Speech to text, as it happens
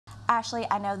Ashley,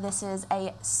 I know this is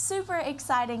a super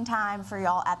exciting time for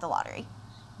y'all at the lottery.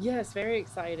 Yes, very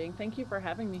exciting. Thank you for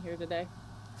having me here today.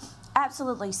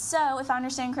 Absolutely. So, if I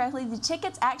understand correctly, the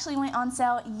tickets actually went on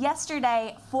sale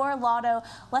yesterday for Lotto.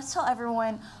 Let's tell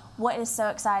everyone what is so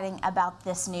exciting about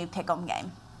this new pick'em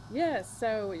game. Yes,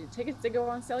 so tickets did go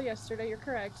on sale yesterday, you're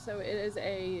correct. So it is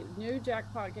a new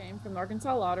jackpot game from the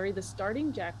Arkansas Lottery. The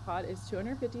starting jackpot is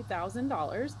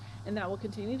 $250,000, and that will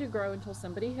continue to grow until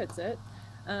somebody hits it.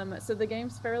 So the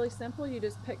game's fairly simple. You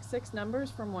just pick 6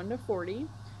 numbers from 1 to 40.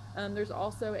 There's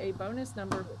also a bonus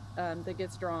number that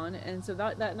gets drawn, and so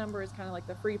that number is kind of like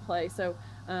the free play. So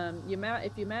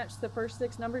if you match the first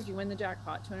 6 numbers, you win the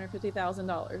jackpot,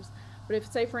 $250,000. But if,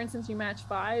 say, for instance, you match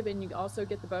 5 and you also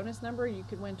get the bonus number, you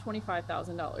could win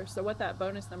 $25,000. So what that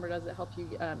bonus number does, it helps you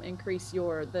increase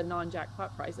the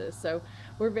non-jackpot prizes. So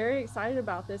we're very excited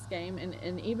about this game,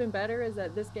 and even better is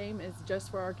that this game is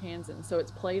just for Arkansans. So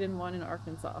it's played and won in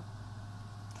Arkansas.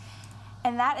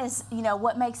 And that is,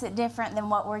 what makes it different than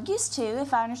what we're used to,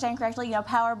 if I understand correctly,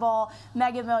 Powerball,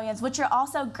 Mega Millions, which are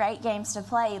also great games to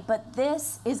play, but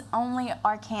this is only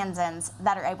Arkansans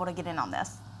that are able to get in on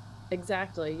this.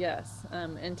 Exactly, yes.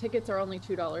 And tickets are only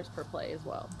 $2 per play as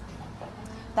well.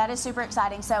 That is super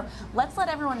exciting. So let's let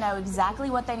everyone know exactly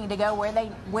what they need to go, where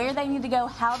they need to go,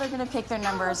 how they're going to pick their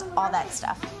numbers, all that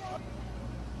stuff.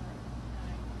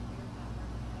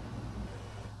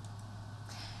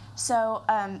 So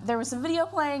there was some video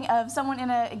playing of someone in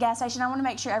a gas station. I want to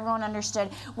make sure everyone understood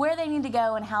where they need to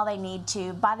go and how they need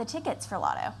to buy the tickets for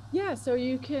Lotto. Yeah, so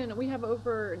we have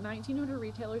over 1,900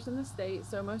 retailers in the state.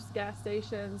 So most gas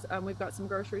stations, we've got some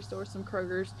grocery stores, some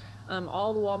Kroger's,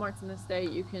 all the Walmarts in the state.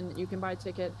 You can buy a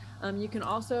ticket. You can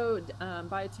also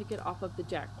buy a ticket off of the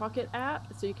Jackpocket app,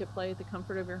 so you could play at the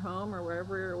comfort of your home or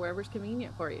wherever's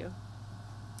convenient for you.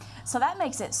 So that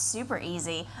makes it super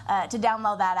easy to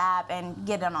download that app and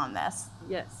get in on this.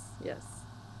 Yes, yes.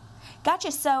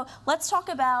 Gotcha. So let's talk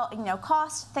about,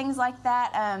 cost, things like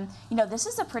that. This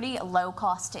is a pretty low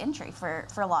cost to entry for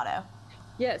Lotto.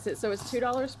 Yes, so it's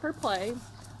 $2 per play.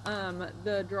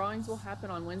 The drawings will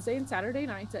happen on Wednesday and Saturday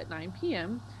nights at 9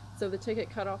 p.m. So the ticket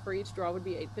cutoff for each draw would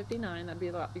be $8.59. That'd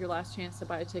be your last chance to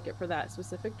buy a ticket for that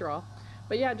specific draw.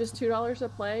 But yeah, just $2 a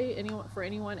play for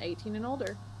anyone 18 and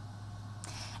older.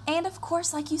 And of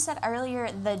course, like you said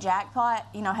earlier, the jackpot,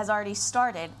 has already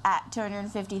started at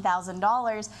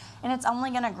 $250,000, and it's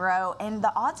only going to grow. And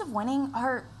the odds of winning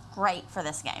are great for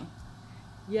this game.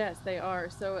 Yes, they are.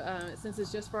 So since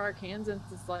it's just for Arkansans,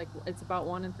 it's about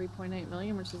 1 in 3.8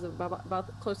 million, which is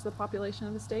about close to the population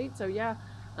of the state. So yeah,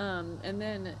 and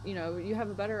then you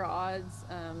have a better odds,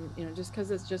 just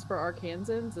because it's just for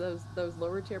Arkansans. Those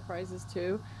lower tier prizes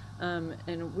too.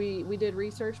 And we did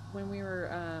research when we were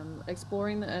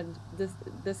exploring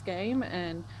this game,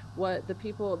 and what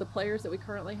the players that we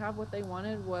currently have, what they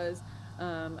wanted was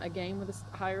a game with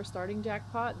a higher starting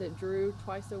jackpot that drew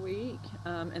twice a week,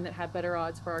 and that had better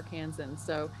odds for Arkansans.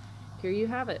 So here you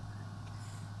have it.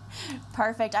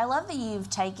 Perfect. I love that you've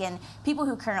taken people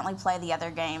who currently play the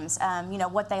other games,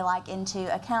 what they like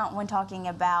into account when talking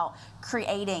about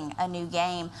creating a new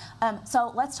game.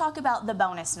 So let's talk about the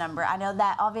bonus number. I know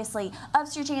that obviously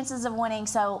ups your chances of winning.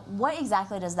 So what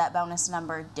exactly does that bonus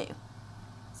number do?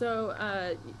 So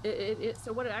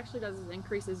so what it actually does is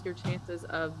increases your chances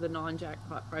of the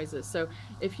non-jackpot prizes. So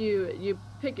if you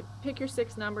pick your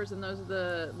 6 numbers and those are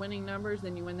the winning numbers,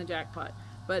 then you win the jackpot.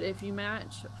 But if you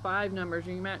match 5 numbers,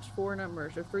 or you match 4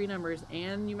 numbers, or 3 numbers,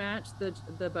 and you match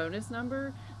the bonus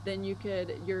number, then your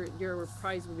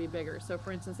prize would be bigger. So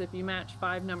for instance, if you match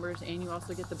 5 numbers and you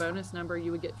also get the bonus number,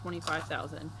 you would get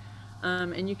 $25,000.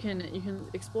 And you can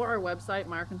explore our website,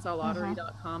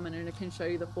 myarkansasLottery.com, and it can show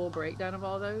you the full breakdown of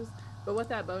all those. But what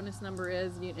that bonus number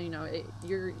is,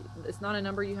 it's not a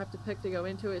number you have to pick to go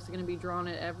into it. It's going to be drawn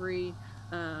at every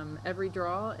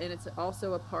draw, and it's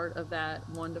also a part of that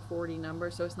 1 to 40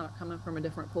 number, so it's not coming from a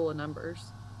different pool of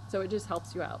numbers. So it just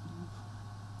helps you out.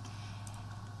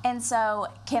 And so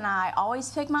can I always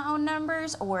pick my own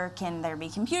numbers, or can there be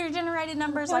computer generated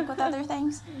numbers like with other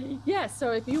things? Yes,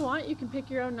 so if you want, you can pick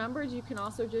your own numbers. You can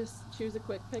also just choose a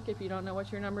quick pick if you don't know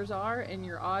what your numbers are, and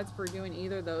your odds for doing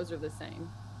either of those are the same.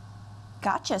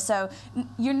 Gotcha. So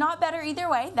you're not better either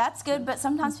way. That's good, but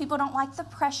sometimes people don't like the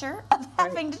pressure of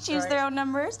having to choose their own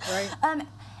numbers. Right.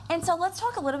 And so let's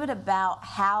talk a little bit about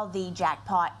how the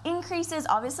jackpot increases.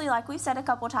 Obviously, like we've said a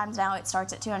couple times now, it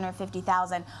starts at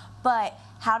 $250,000, but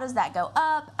how does that go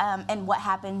up? And what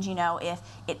happens, if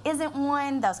it isn't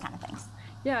won, those kind of things.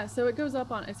 Yeah, so it goes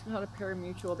up on, it's called a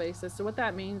pari-mutuel basis. So what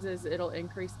that means is it'll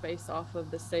increase based off of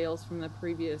the sales from the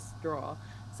previous draw.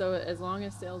 So as long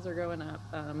as sales are going up,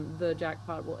 the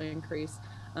jackpot will increase.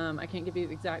 I can't give you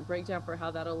the exact breakdown for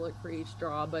how that'll look for each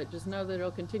draw, but just know that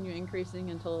it'll continue increasing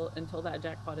until that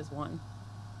jackpot is won.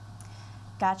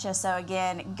 Gotcha. So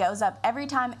again, it goes up every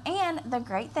time, and the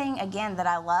great thing again that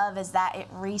I love is that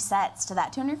it resets to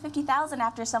that $250,000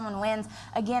 after someone wins.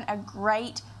 Again, a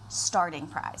great starting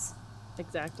prize.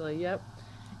 Exactly. Yep.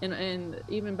 And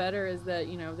even better is that,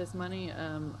 you know, this money,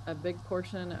 a big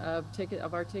portion of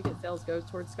our ticket sales goes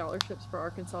towards scholarships for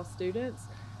Arkansas students.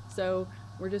 So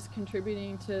we're just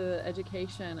contributing to the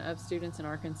education of students in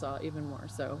Arkansas even more.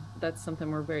 So that's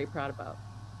something we're very proud about.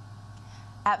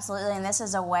 Absolutely, and this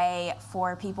is a way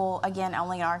for people, again,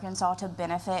 only in Arkansas, to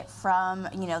benefit from,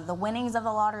 you know, the winnings of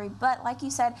the lottery. But like you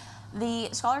said, the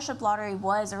scholarship lottery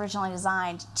was originally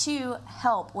designed to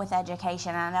help with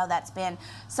education, and I know that's been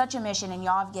such a mission, and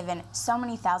y'all have given so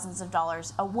many thousands of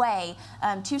dollars away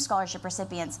to scholarship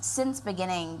recipients since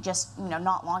beginning just, you know,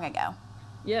 not long ago.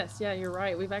 Yes, yeah, you're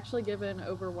right. We've actually given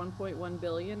over $1.1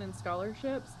 billion in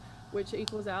scholarships, which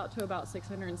equals out to about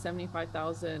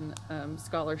 675,000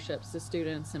 scholarships to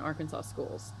students in Arkansas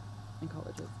schools and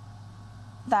colleges.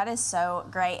 That is so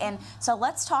great. And so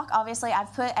let's talk, obviously,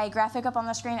 I've put a graphic up on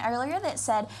the screen earlier that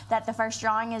said that the first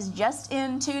drawing is just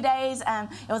in 2 days.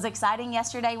 It was exciting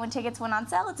yesterday when tickets went on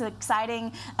sale. It's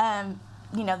exciting,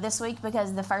 you know, this week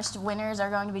because the first winners are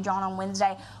going to be drawn on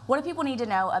Wednesday. What do people need to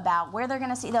know about where they're going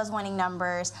to see those winning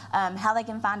numbers, how they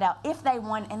can find out if they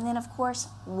won, and then, of course,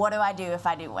 what do I do if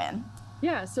I do win?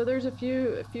 Yeah, so there's a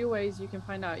few ways you can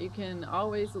find out. You can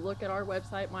always look at our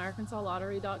website,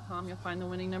 myarkansaslottery.com. You'll find the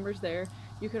winning numbers there.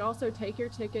 You could also take your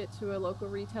ticket to a local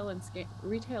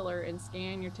retailer and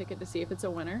scan your ticket to see if it's a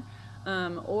winner.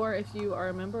 Or if you are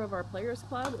a member of our Players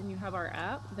Club and you have our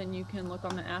app, then you can look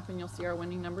on the app and you'll see our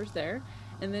winning numbers there.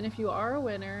 And then if you are a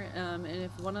winner, and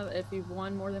if you've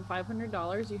won more than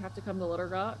 $500, you have to come to Little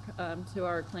Rock to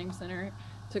our claim center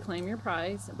to claim your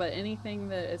prize. But anything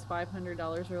that is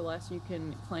 $500 or less, you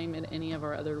can claim at any of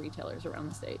our other retailers around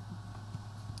the state.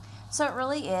 So it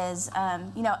really is,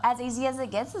 you know, as easy as it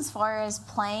gets as far as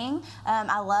playing.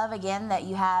 I love, again, that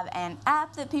you have an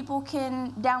app that people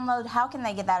can download. How can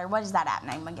they get that, or what is that app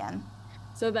name again?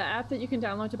 So the app that you can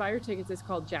download to buy your tickets is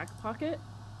called Jackpocket.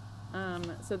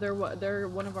 So they're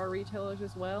one of our retailers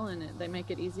as well, and they make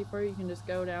it easy for you. You can just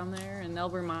go down there, and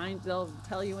they'll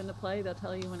tell you when to play. They'll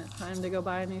tell you when it's time to go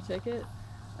buy a new ticket.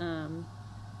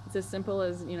 It's as simple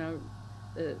as, you know,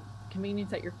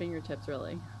 convenience at your fingertips,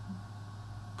 really.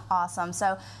 Awesome.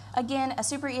 So again, a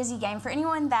super easy game for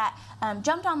anyone that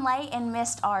jumped on late and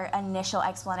missed our initial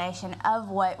explanation of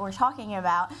what we're talking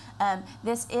about.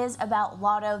 This is about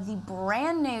Lotto, the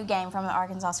brand new game from the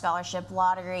Arkansas Scholarship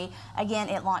Lottery. Again,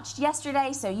 it launched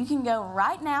yesterday, so you can go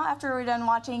right now after we're done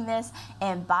watching this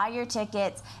and buy your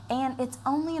tickets. And it's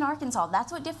only in Arkansas.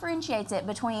 That's what differentiates it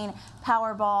between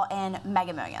Powerball and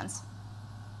Mega Millions.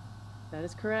 That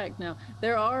is correct. Now,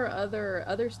 there are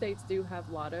other states do have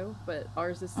Lotto, but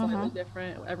ours is slightly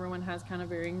different. Everyone has kind of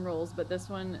varying rules, but this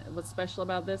one, what's special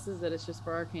about this is that it's just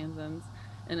for Arkansans,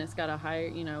 and it's got a higher,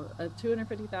 you know, a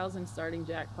 $250,000 starting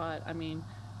jackpot. I mean,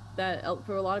 that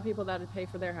for a lot of people that would pay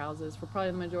for their houses, for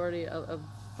probably the majority of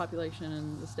population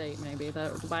in the state, maybe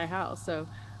that would buy a house. So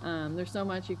there's so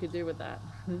much you could do with that,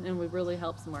 and would really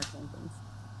help some Arkansans.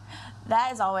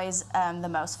 That is always the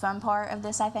most fun part of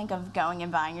this, I think, of going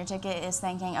and buying your ticket, is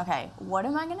thinking, okay, what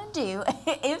am I going to do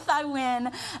if I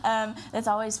win? It's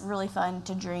always really fun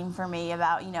to dream for me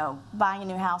about, you know, buying a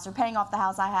new house or paying off the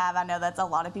house I have. I know that's a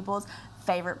lot of people's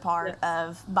favorite part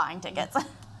of buying tickets.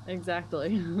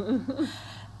 Exactly.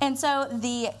 And so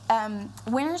the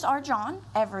winners are drawn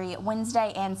every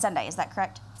Wednesday and Sunday. Is that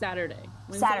correct? Saturday.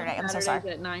 Saturday. I'm so sorry.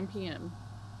 At 9 p.m.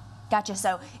 Gotcha.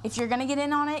 So if you're going to get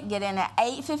in on it, get in at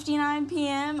 8:59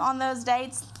 p.m. on those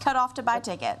dates, cut off to buy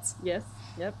tickets. Yes.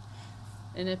 Yep.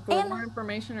 And for more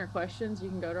information or questions, you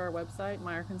can go to our website,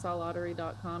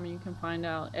 myarkansaslottery.com, and you can find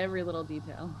out every little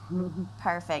detail.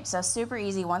 Perfect. So super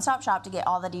easy, one-stop shop to get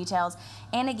all the details.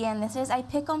 And again, this is a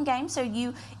pick-'em game, so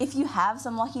if you have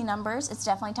some lucky numbers, it's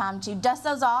definitely time to dust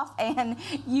those off and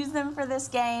use them for this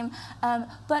game.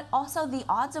 But also the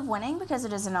odds of winning, because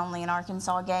it is an only an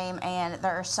Arkansas game and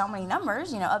there are so many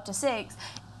numbers, you know, up to 6,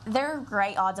 there are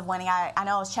great odds of winning. I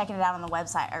know I was checking it out on the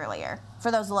website earlier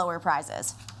for those lower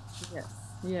prizes. Yes.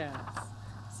 Yeah.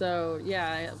 So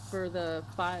yeah, for the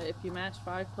 5, if you match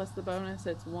 5 plus the bonus,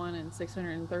 it's 1 in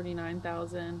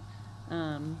 639,000.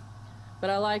 But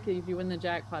I like it if you win the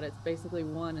jackpot, it's basically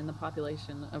 1 in the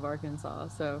population of Arkansas.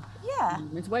 So yeah,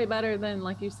 it's way better than,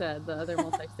 like you said, the other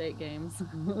multi-state games.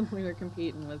 We were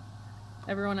competing with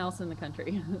everyone else in the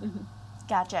country.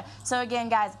 Gotcha. So again,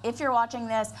 guys, if you're watching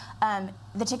this,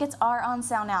 the tickets are on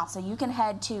sale now, so you can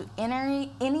head to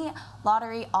any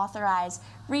lottery authorized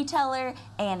retailer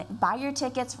and buy your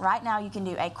tickets right now. You can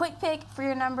do a quick pick for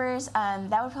your numbers.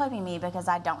 That would probably be me because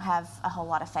I don't have a whole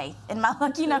lot of faith in my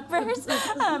lucky numbers.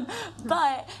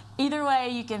 But either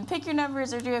way, you can pick your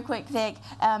numbers or do a quick pick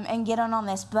and get on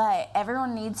this. But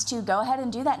everyone needs to go ahead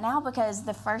and do that now because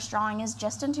the first drawing is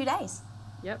just in 2 days.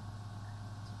 Yep.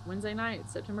 Wednesday night,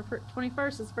 September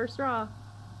 21st is first draw.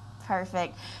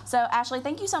 Perfect. So Ashley,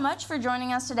 thank you so much for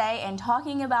joining us today and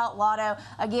talking about Lotto.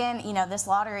 Again, you know, this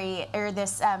lottery or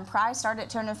this prize started at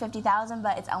 $250,000,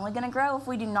 but it's only going to grow if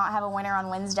we do not have a winner on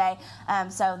Wednesday.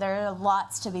 So there are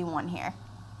lots to be won here.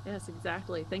 Yes,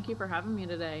 exactly. Thank you for having me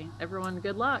today. Everyone,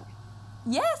 good luck.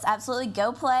 Yes, absolutely.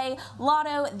 Go play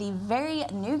Lotto, the very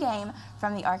new game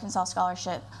from the Arkansas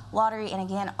Scholarship Lottery. And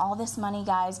again, all this money,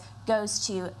 guys, goes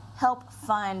to help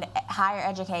fund higher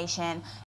education